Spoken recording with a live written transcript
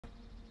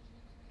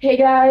Hey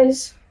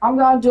guys, I'm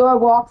gonna do a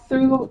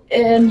walkthrough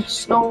in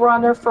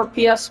SnowRunner for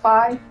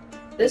PS5.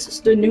 This is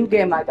the new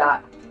game I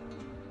got.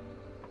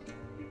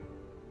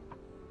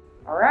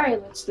 Alright,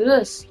 let's do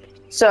this.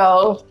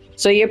 So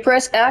you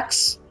press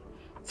X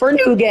for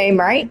new game,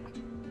 right?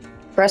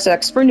 Press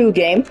X for new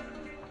game.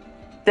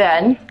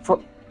 Then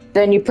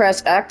you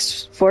press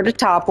X for the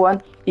top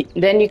one.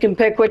 Then you can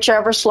pick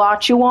whichever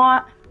slot you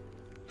want.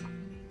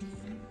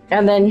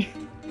 And then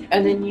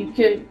you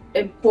could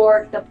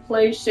import the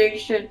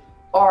PlayStation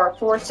or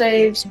 4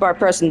 saves by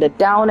pressing the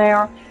down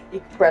arrow. You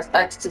can press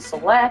X to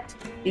select.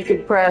 You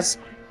can press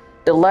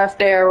the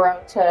left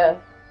arrow to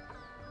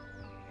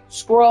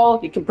scroll.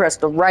 You can press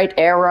the right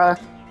arrow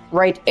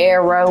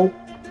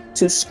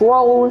to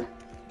scroll.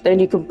 Then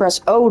you can press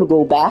O to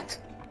go back.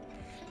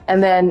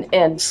 And then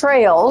in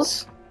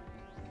Trails,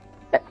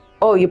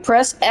 you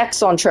press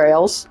X on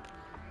Trails,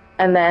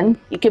 and then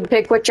you can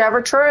pick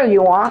whichever trail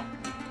you want.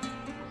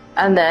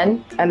 And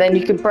then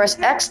you can press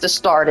X to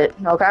start it,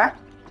 okay?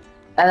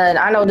 And then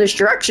I know there's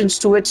directions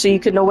to it, so you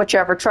can know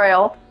whichever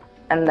trail.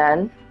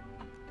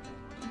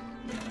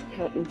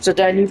 So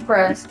then you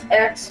press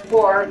X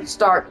for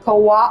start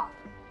co-op.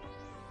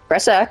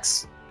 Press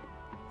X.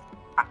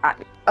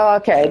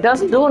 Okay, it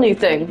doesn't do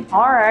anything.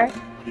 All right.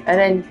 And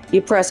then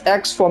you press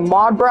X for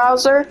mod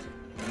browser.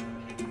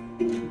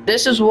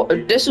 This is what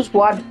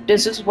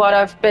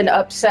I've been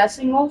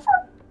obsessing over.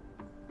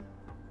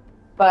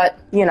 But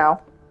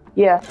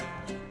yeah.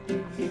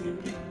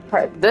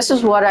 This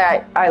is what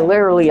I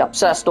literally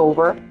obsessed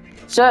over.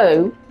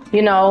 So,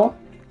 I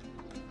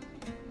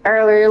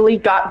literally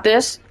got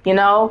this,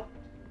 this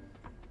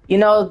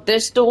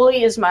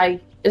dually is my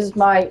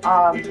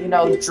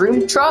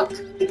dream truck.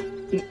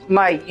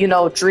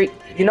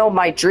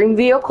 My dream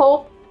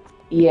vehicle.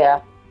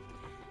 Yeah.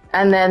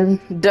 And then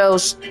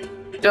those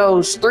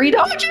three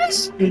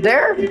Dodges,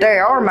 they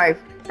are my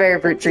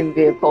favorite dream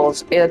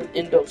vehicles.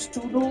 In those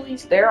two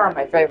dualies, they are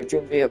my favorite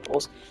dream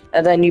vehicles.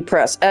 And then you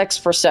press X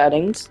for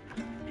settings.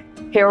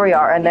 Here we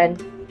are. And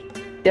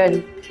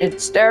then in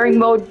steering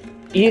mode,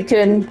 you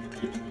can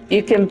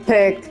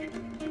pick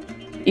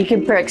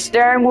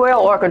steering wheel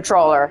or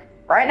controller.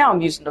 Right now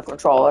I'm using the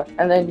controller.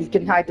 And then you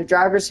can hide the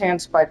driver's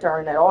hands by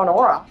turning it on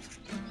or off.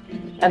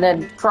 And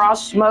then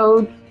cross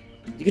mode,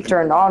 you can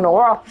turn it on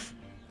or off.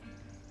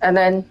 And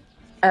then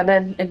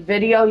in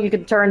video, you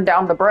can turn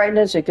down the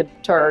brightness. You can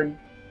turn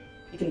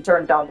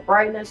down the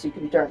brightness. You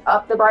can turn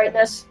up the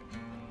brightness.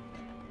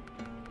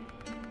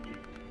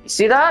 You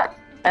see that?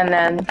 And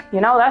then,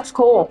 that's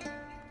cool.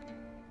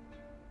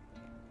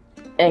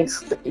 And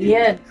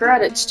yeah,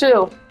 credits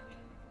too.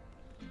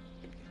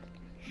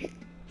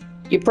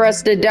 You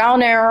press the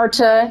down arrow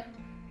to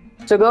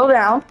go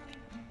down.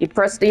 You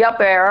press the up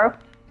arrow.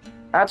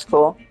 That's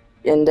cool.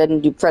 And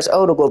then you press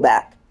O to go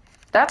back.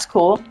 That's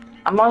cool.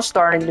 I'm gonna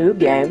start a new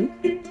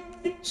game.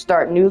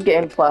 Start new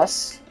game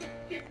plus.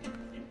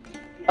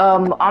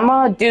 I'm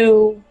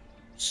gonna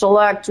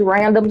select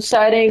random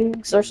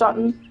settings or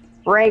something.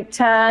 Rank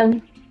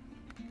 10.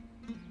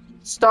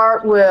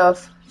 Start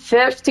with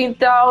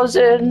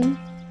 15,000.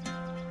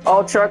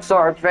 All trucks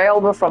are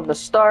available from the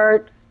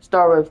start.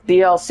 Start with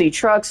DLC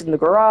trucks in the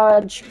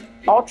garage.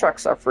 All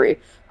trucks are free.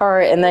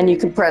 Alright, and then you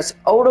can press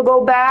O to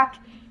go back.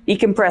 You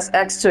can press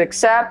X to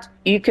accept.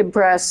 You can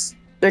press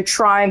the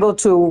triangle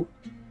to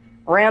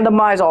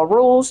randomize all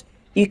rules.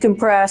 You can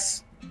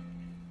press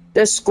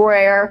the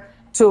square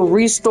to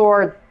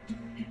restore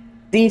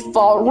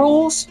default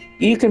rules.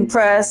 You can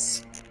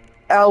press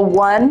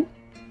L1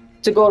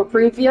 to go to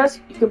previous.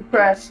 You can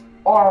press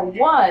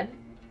R1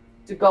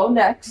 to go to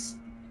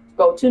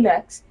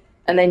next.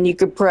 And then you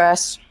can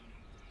press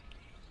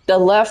the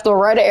left or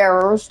right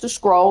arrows to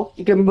scroll.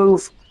 You can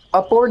move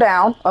up or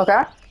down,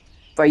 okay?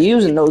 By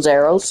using those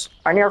arrows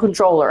on your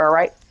controller,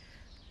 alright?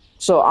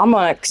 So I'm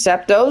gonna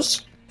accept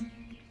those.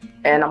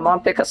 And I'm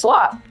gonna pick a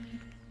slot.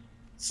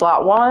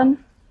 Slot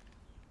 1.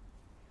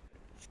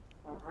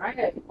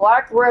 Alright,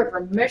 Black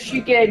River,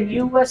 Michigan,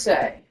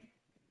 USA.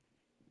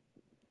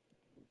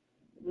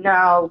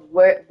 Now,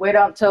 wait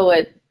until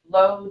it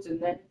loads and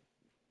then...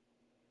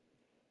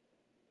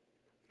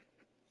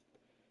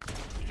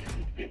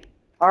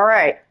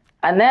 Alright,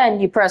 and then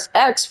you press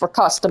X for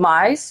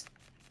customize.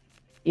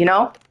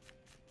 To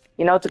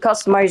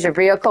customize your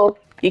vehicle,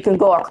 you can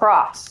go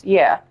across,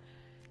 yeah.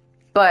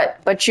 But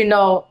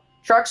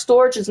truck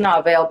storage is not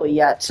available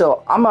yet,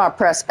 so I'm gonna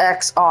press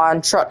X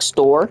on truck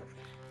store.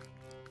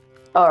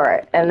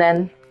 Alright, and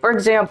then, for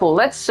example,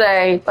 let's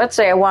say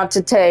I want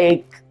to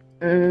take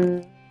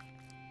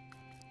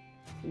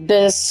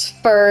this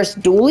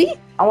first dually.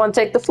 I want to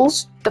take the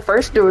first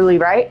dually,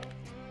 right?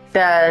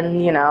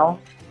 Then,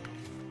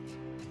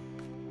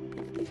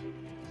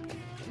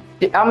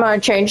 I'm gonna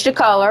change the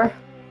color.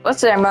 Let's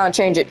say I'm gonna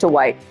change it to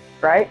white,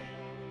 right?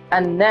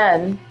 And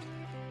then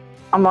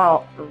I'm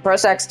gonna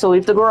press X to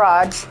leave the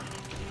garage.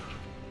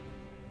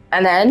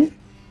 And then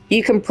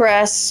you can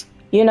press,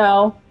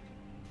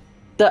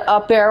 the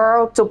up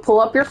arrow to pull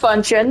up your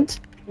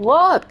functions.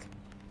 Look,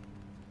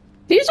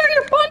 these are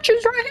your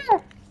functions right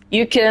here.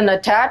 You can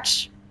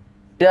attach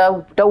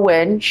the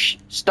winch,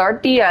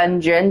 start the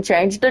engine,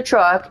 change the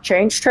truck,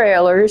 change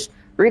trailers,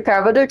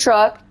 recover the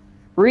truck,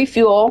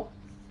 refuel,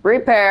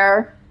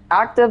 repair,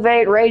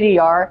 activate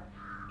radar,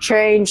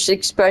 change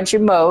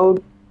suspension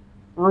mode,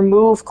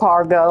 remove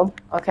cargo.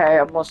 Okay,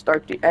 I'm gonna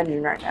start the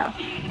engine right now.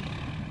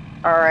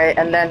 Alright,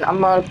 and then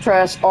I'm gonna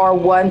press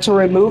R1 to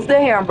remove the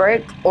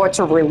handbrake or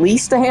to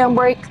release the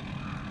handbrake.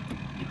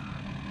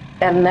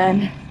 And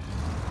then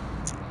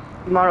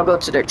I'm gonna go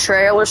to the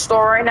trailer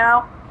store right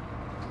now.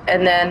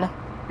 And then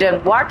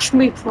watch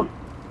me.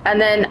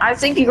 And then I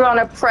think you're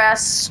gonna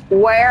press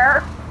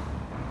square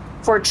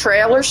for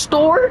trailer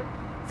store.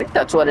 I think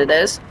that's what it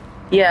is.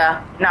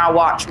 Yeah, now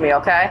watch me,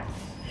 okay?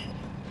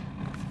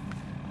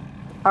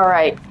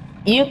 Alright,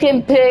 you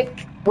can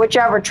pick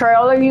whichever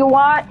trailer you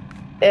want.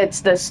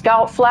 It's the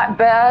Scout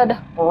flatbed,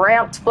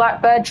 ramped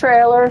flatbed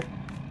trailer.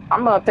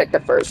 I'm gonna pick the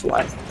first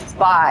one,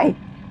 buy.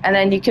 And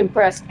then you can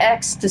press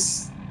X to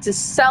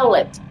sell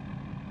it,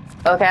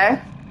 okay?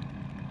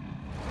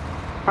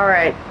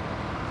 Alright.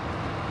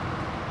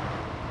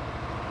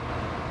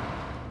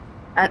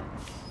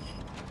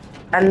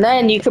 And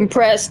then you can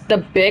press the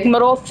big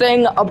middle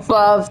thing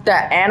above the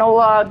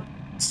analog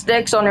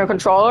sticks on your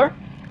controller.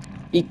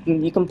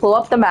 You can pull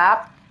up the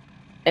map,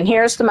 and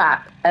here's the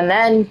map. And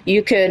then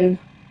you can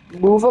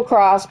move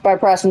across by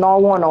pressing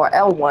R1 or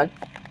L1.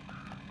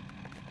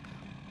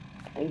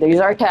 And these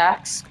are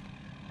tasks.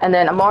 And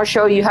then I'm gonna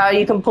show you how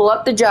you can pull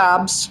up the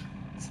jobs.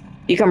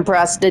 You can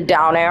press the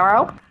down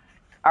arrow.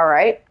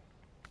 Alright.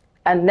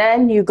 And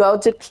then you go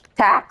to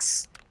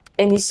tasks,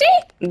 and you see,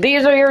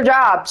 these are your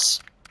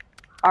jobs.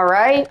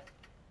 Alright?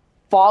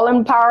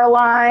 Fallen power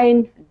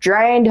line,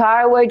 drained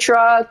highway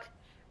truck,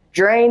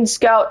 drained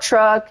scout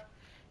truck,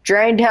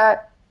 droned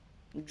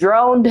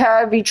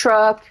heavy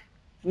truck,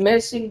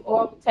 missing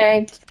oil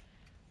tank,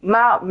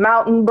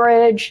 mountain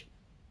bridge,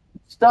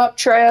 stuck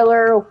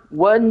trailer,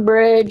 wooden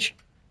bridge,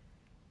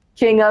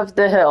 king of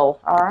the hill.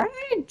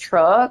 Alright,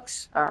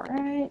 trucks.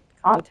 Alright,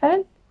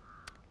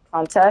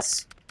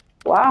 contests.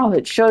 Wow,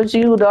 it shows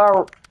you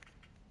the...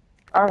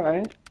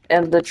 Alright.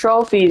 And the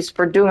trophies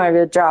for doing a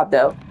good job,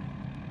 though.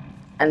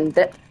 And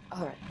then...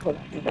 Alright,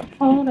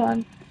 hold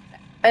on.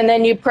 And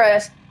then you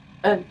press...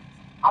 I'm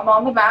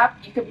on the map.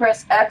 You can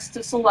press X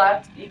to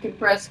select. You can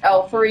press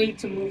L3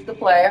 to move the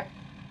player.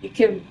 You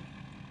can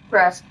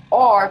press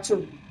R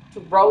to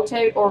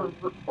rotate or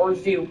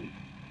zoom. You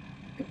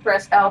can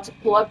press L to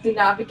pull up the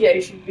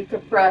navigation. You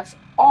can press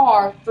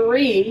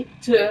R3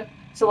 to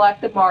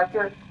select the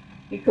marker.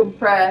 You can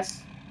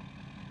press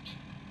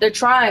the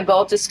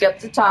triangle to skip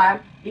the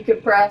time. You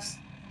can press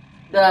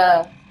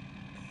the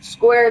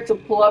square to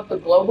pull up the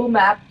global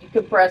map. You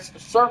can press the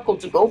circle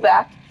to go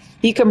back.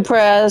 You can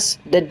press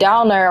the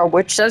down arrow,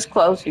 which says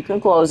close. You can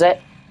close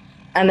it.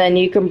 And then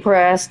you can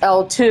press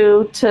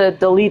L2 to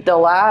delete the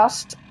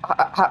last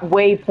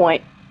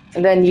waypoint.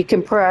 And then you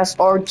can press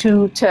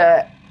R2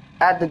 to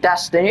add the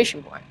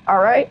destination point.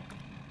 Alright?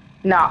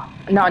 Now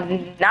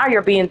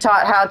you're being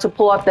taught how to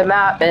pull up the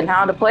map and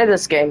how to play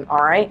this game,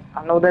 alright?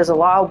 I know there's a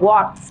lot of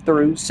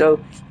walkthroughs, so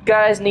you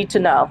guys need to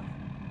know.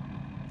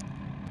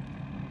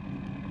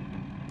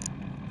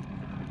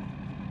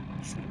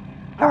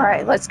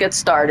 Alright, let's get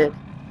started.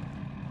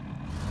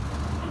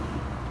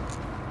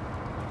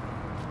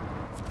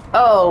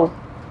 Oh.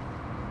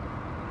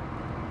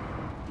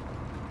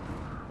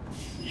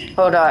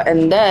 Hold on,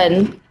 and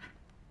then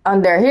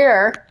under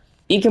here,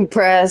 you can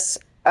press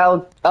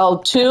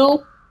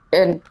L2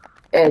 and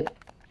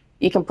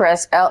you can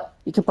press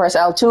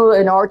L2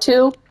 and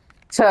R2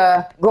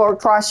 to go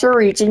across your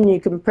region.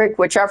 You can pick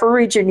whichever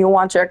region you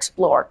want to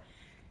explore.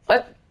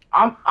 But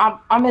I'm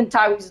in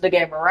Taiwanese the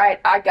Gamer, right?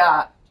 I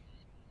got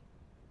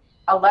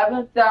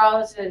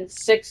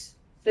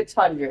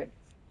 11,600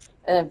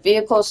 and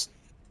vehicles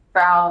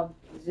found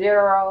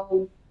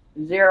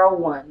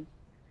 001.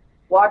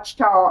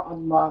 Watchtower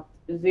unlocked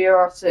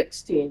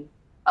 016.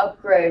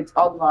 Upgrades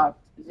unlocked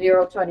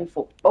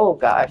 024. Oh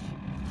gosh.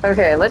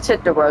 Okay, let's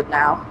hit the road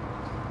now.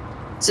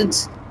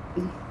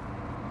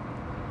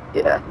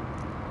 Yeah.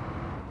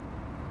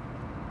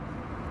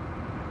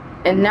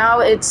 And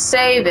now it's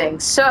saving,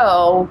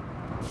 so...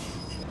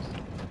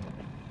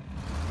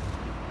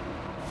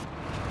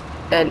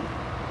 And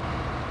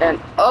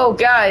oh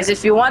guys,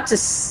 if you want to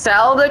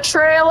sell the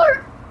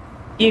trailer,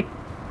 you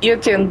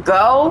can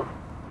go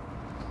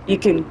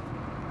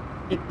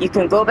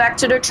back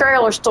to the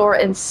trailer store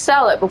and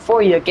sell it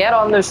before you get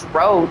on this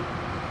road.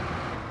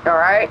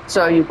 Alright,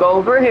 so you go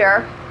over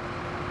here.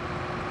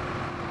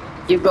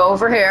 You go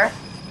over here.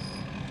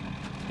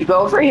 You go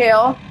over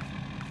here.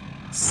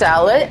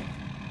 Sell it.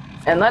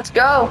 And let's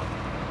go.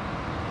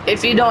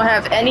 If you don't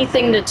have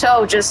anything to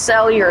tow, just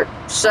sell your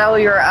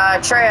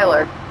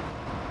trailer.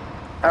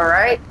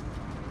 Alright?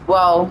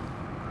 Well,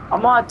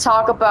 I'm gonna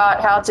talk about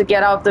how to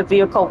get out of the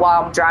vehicle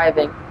while I'm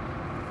driving.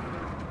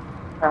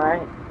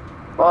 Alright.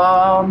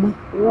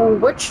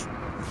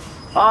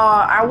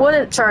 I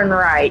wouldn't turn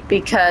right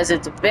because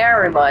it's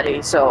very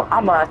muddy, so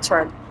I'm gonna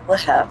turn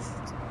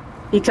left.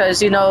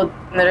 Because, you know,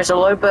 there's a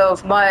little bit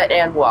of mud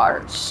and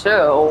water.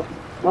 So,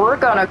 we're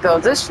gonna go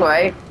this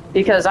way,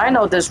 because I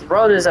know this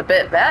road is a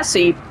bit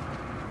messy,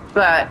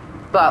 but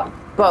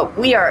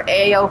we are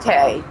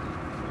A-okay.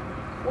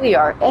 We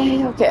are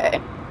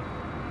A-okay.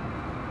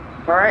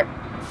 Alright.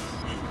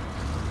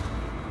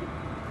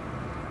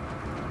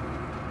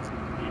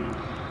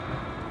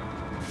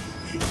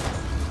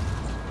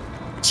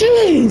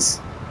 Jeez!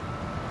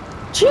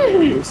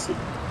 Jeez!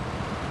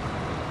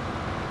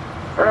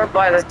 Or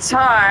by the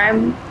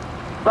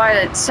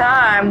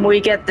time we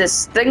get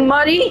this thing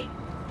muddy,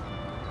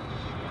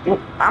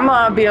 I'm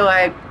gonna be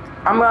like,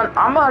 I'm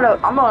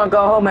gonna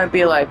go home and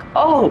be like,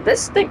 oh,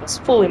 this thing is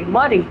fully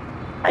muddy.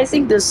 I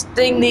think this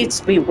thing needs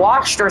to be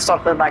washed or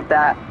something like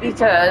that,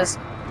 because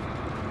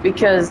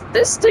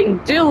this thing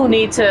do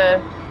need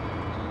to,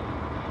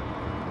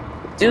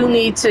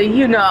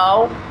 you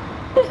know.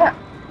 Yeah.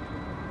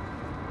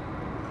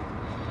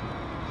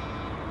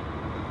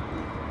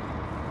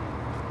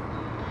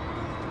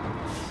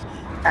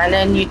 And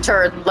then you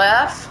turn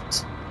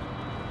left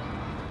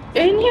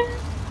in here.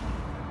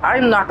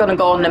 I'm not gonna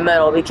go in the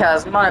middle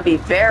because I'm gonna be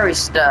very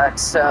stuck,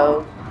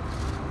 so.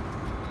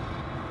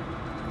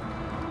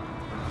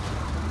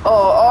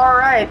 Oh,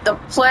 alright, the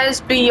place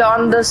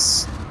beyond the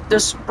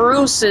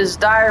spruce is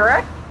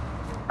direct.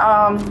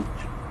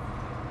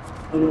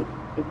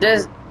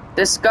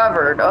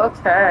 Discovered,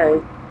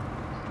 okay.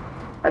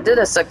 I did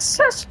a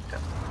success.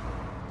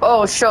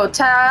 Oh, show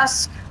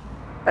task.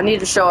 I need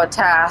to show a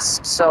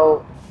task,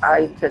 so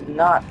I could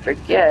not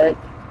forget.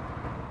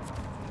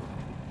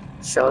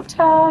 Show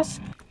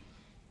task.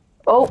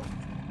 Oh,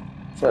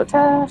 show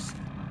task.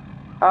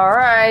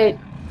 Alright.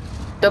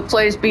 The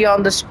place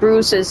beyond the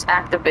spruce is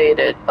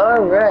activated.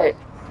 Alright.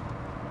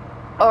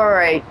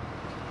 Alright.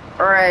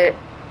 Alright.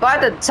 By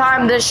the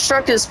time this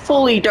truck is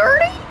fully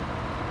dirty,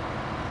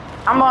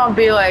 I'm gonna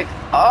be like,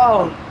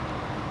 oh.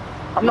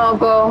 I'm gonna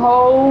go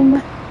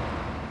home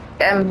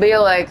and be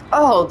like,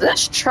 oh,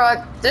 this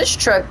truck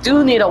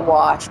do need a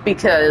wash,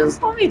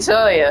 because let me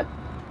tell you,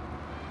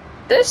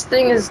 this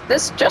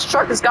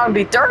truck is gonna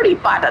be dirty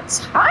by the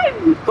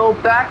time we go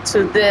back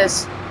to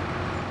this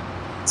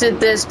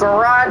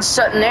garage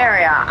sitting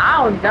area. I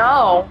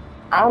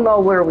don't know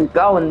where we're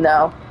going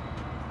though.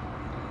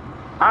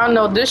 I don't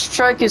know, this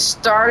truck is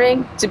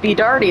starting to be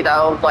dirty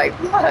though, like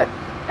what?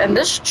 And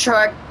this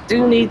truck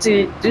do need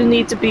to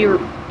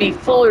be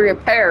fully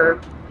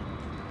repaired.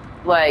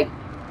 Like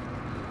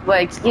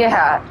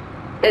yeah,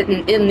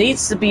 it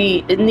needs to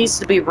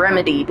be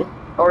remedied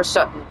or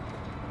something.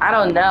 I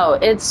don't know.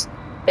 It's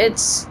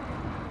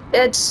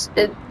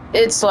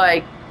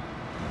like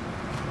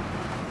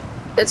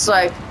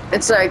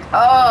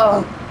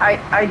oh,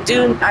 I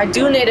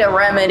do need a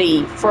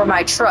remedy for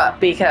my truck,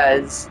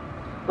 because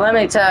let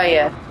me tell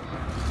you,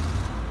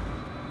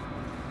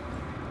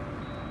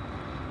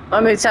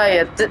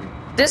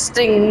 this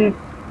thing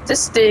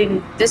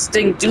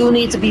do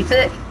need to be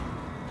fixed.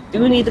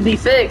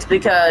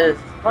 Because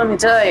let me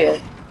tell you,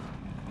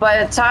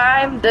 by the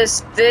time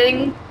this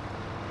thing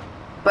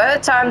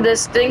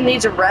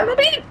needs a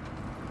remedy,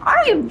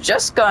 I am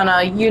just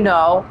gonna, you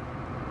know,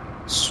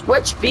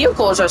 switch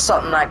vehicles or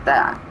something like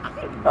that.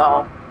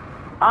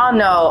 I don't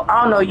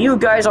know. You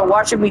guys are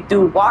watching me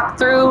do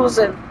walkthroughs,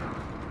 and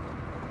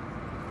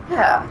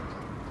yeah,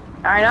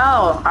 I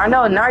know.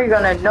 Now you're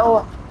gonna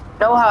know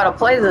how to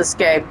play this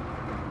game.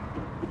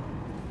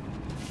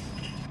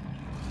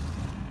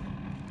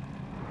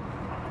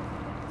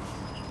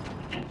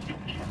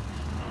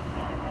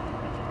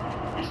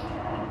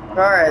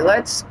 Alright,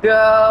 let's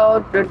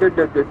go. Make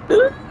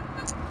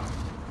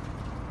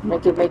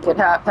it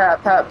hop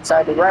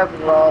inside the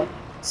revenue roll.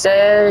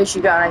 Says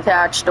you gotta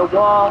catch the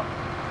wall.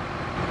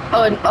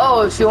 Oh, and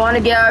oh, if you want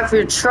to get out of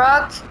your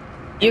truck,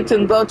 you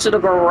can go to the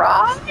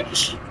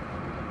garage.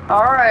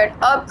 Alright,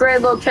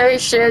 upgrade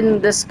location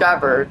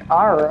discovered.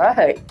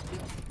 Alright.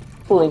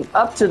 Pulling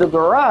up to the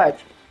garage.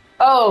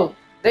 Oh,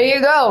 there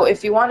you go.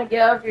 If you want to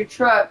get out of your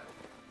truck,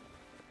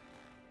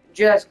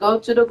 just go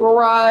to the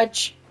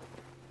garage,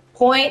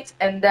 point,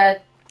 and then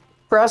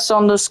press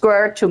on the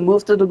square to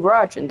move to the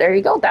garage, and there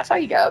you go. That's how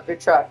you get out of your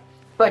truck.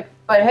 But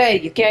hey,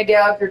 you can't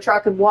get out of your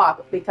truck and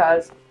walk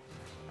because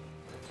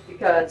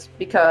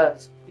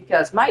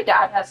my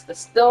dad has to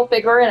still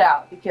figure it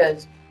out,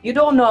 because you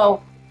don't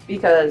know,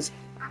 because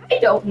I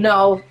don't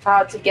know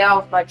how to get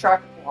out of my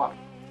truck and walk.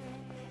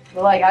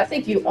 But like, I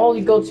think you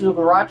only go to the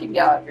garage and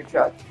get out of your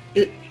truck.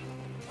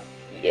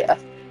 Yeah.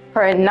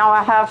 Alright, now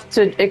I have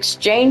to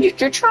exchange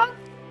your truck.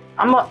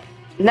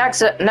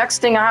 Next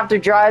thing I have to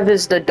drive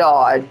is the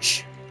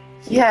Dodge.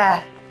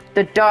 Yeah,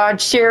 the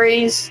Dodge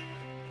series.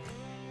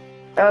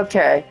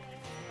 Okay.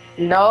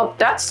 Nope,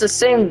 that's the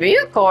same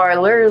vehicle I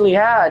literally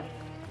had.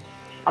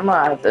 I'm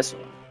gonna have this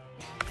one.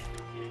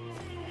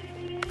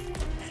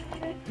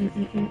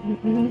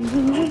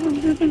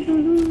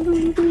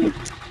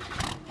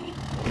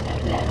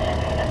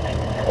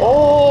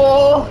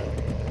 Oh,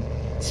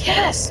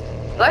 yes.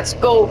 Let's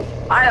go.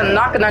 I am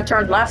not gonna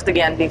turn left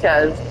again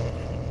because,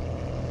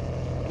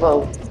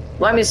 well,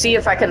 let me see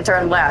if I can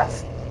turn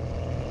left.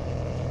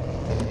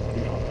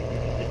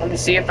 Let me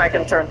see if I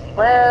can turn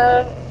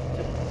left.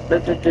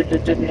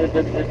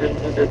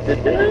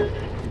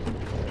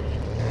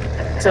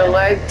 Till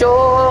I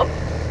go,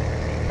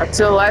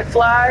 until I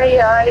fly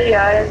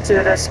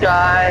into the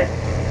sky,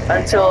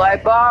 until I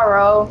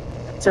borrow,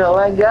 until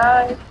I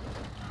die.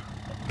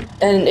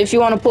 And if you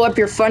want to pull up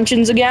your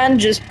functions again,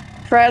 just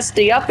press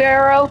the up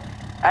arrow,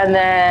 and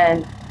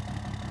then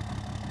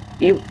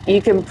you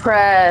can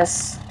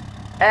press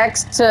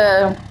X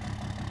to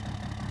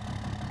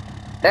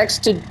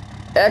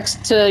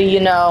you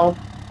know,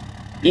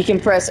 you can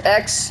press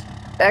X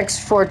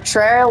for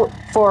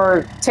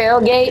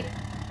tailgate.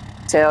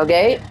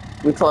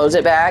 We close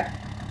it back.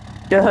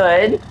 The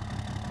hood.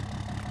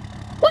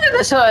 Look at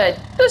this hood.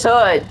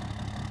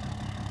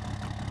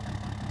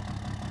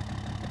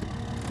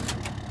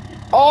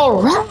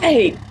 All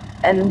right.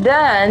 And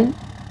then,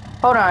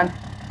 hold on.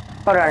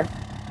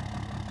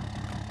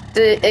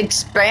 The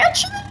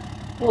expansion?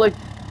 Like,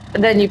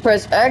 and then you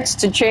press X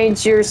to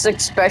change your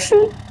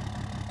expression.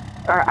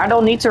 Alright, I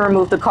don't need to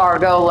remove the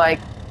cargo. Like,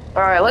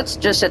 all right, let's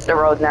just hit the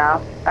road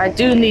now. I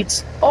do need.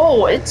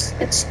 Oh, it's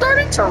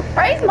starting to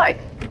rain.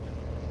 Like,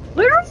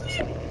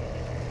 literally.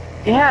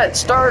 Yeah, it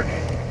start.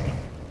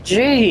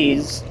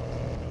 Jeez.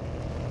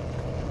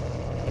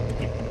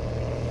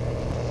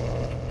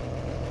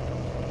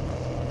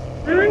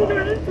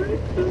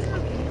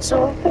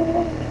 So.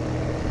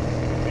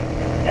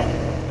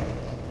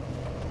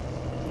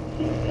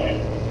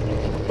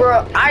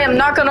 Bro, I am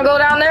not gonna go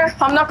down there.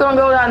 I'm not gonna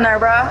go down there,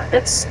 bro.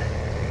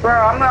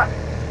 I'm not.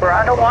 Bro,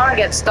 I don't want to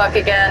get stuck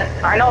again.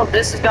 I know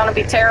this is gonna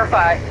be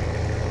terrifying.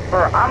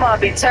 Bro, I'm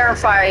gonna be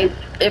terrified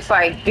if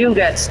I do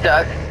get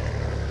stuck.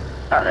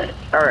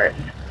 Alright.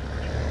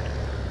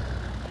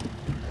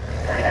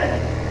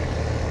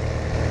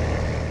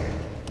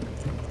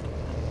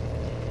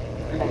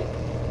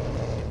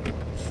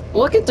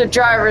 Look at the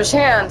driver's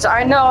hands.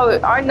 I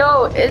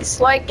know, it's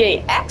like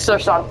a X or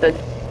something.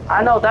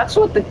 I know that's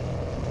what the.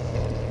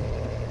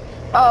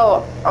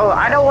 Oh,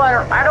 I don't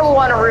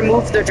want to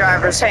remove the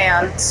driver's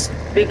hands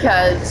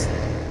because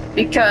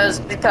this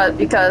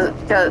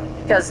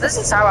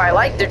is how I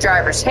like the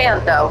driver's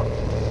hand though,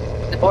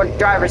 or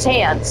driver's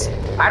hands.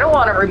 I don't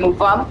want to remove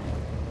them.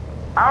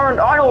 I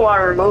don't want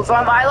to remove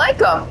them. I like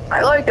them.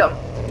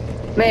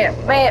 Man,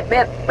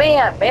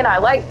 I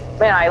like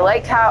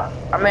how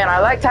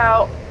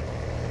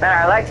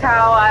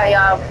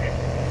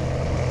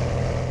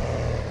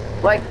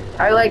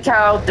I like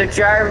how the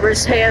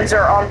driver's hands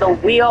are on the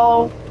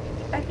wheel.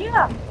 And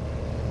yeah.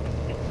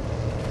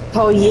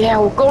 Oh yeah,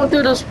 we're going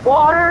through this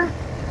water.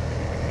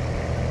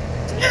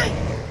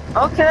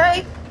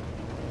 Okay.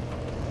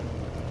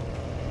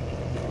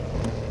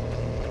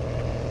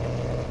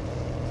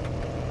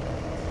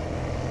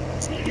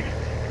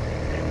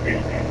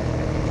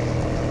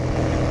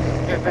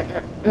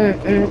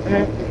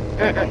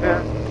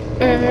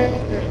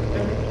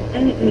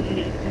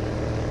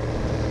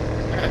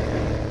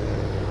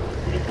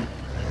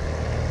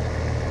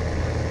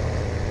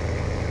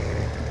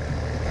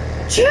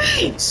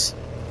 Jeez!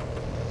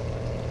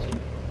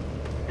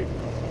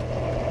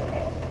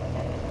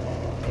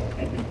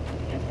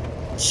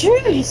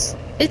 Jeez!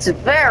 It's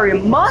very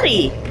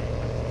muddy!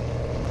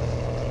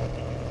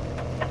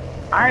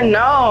 I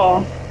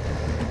know.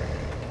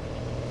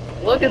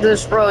 Look at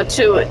this road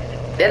too.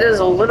 It is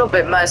a little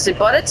bit messy,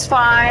 but it's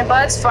fine.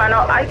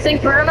 I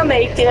think we're gonna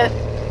make it.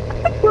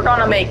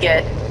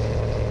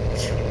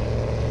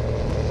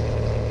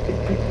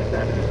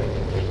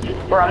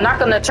 Or I'm not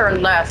gonna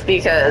turn left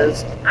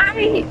because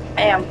I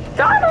am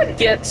gonna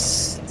get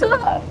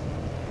stuck.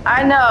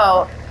 I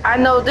know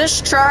this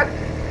truck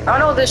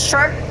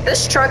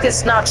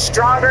is not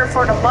stronger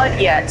for the mud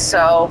yet,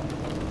 so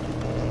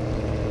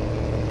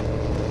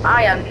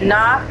I am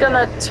not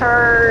gonna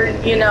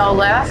turn,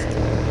 left.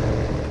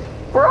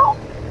 Bro,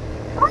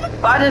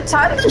 by the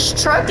time this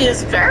truck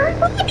is very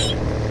muddy,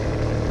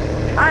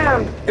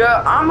 I'm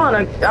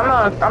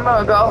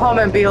gonna go home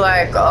and be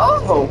like,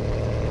 oh,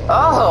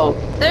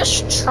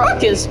 this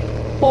truck is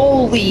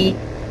fully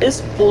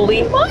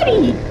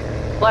muddy.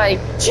 Like,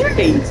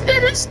 jeez,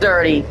 it is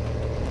dirty.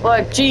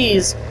 Like,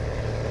 jeez.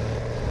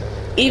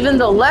 Even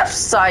the left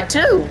side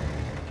too.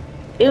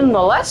 Like,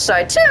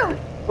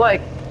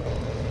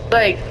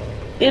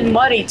 it's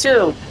muddy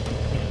too.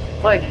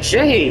 Like,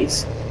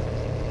 jeez.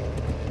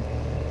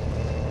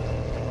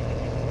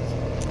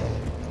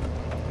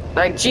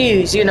 Like,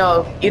 jeez,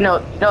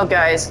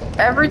 guys,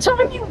 every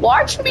time you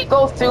watch me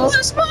go through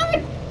this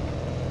mud,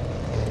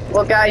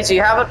 well, guys,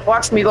 you haven't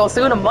watched me go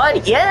through the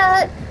mud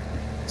yet.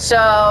 So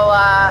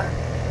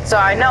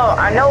I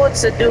know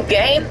it's a new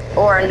game,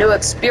 or a new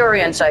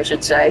experience, I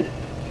should say.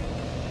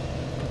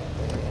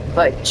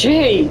 But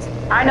jeez,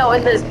 I know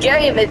in this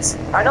game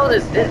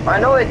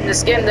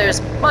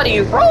there's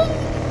muddy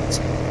roads.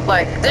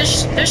 Like,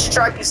 this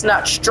truck is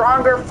not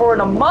stronger for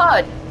the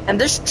mud, and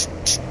this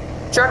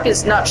truck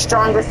is not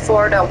stronger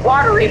for the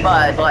watery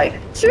mud. Like,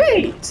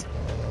 jeez.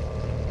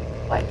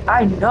 Like,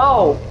 I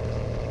know,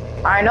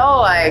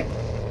 like,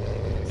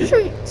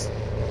 jeez.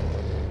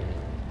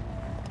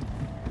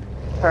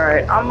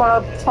 Alright, I'm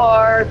gonna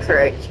park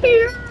right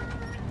here.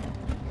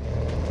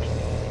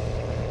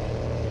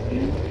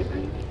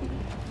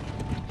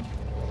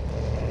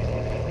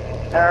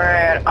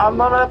 Alright, I'm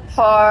gonna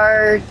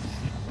park.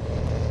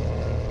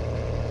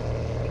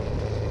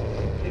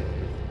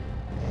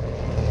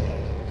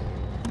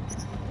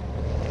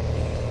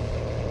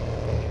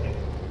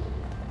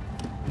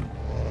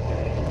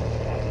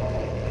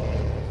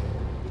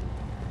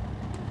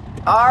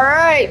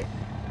 Alright.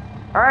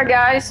 Alright,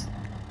 guys.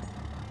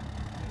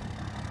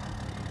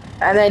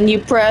 And then you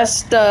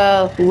press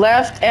the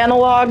left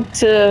analog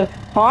to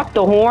honk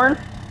the horn.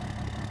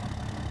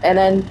 And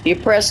then you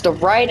press the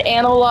right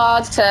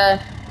analog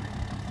to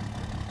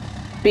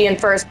be in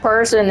first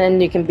person,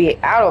 and you can be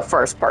out of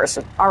first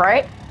person.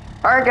 Alright?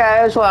 Alright,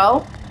 guys,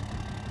 well,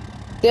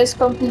 this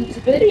concludes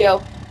the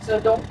video. So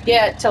don't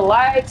forget to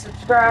like,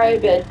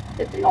 subscribe, and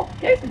hit the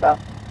notification bell.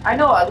 I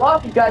know a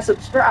lot of you guys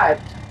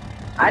subscribed.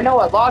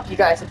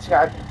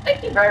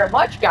 Thank you very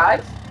much,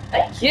 guys.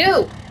 Thank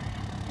you.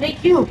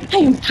 Thank you.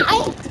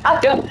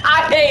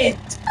 I hate.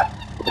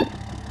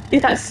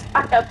 Yes,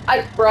 I have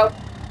hype, bro.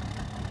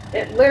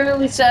 It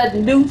literally said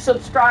new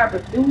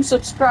subscriber, new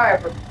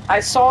subscriber. I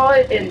saw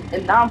it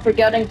and now I'm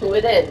forgetting who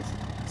it is.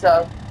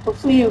 So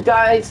hopefully you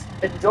guys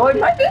enjoyed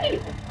my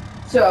video.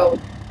 So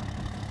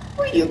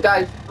hopefully you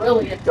guys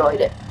really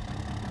enjoyed it.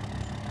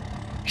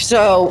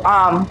 So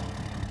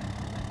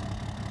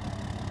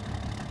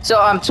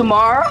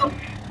tomorrow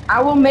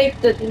I will make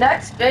the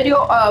next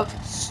video of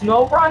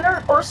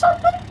SnowRunner or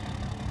something.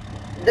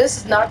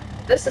 This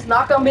is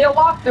not gonna be a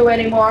walkthrough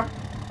anymore.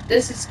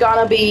 This is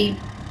gonna be,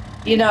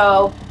 you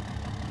know,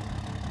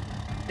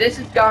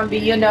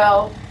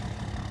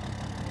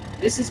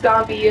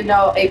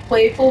 a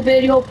playful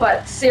video,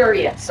 but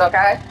serious,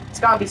 okay? It's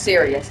gonna be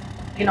serious.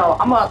 You know,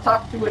 I'm gonna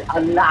talk through it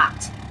a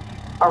lot.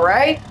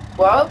 Alright?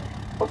 Well,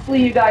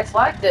 hopefully you guys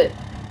liked it.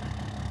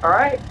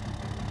 Alright?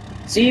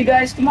 See you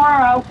guys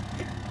tomorrow.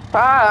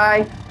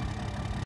 Bye.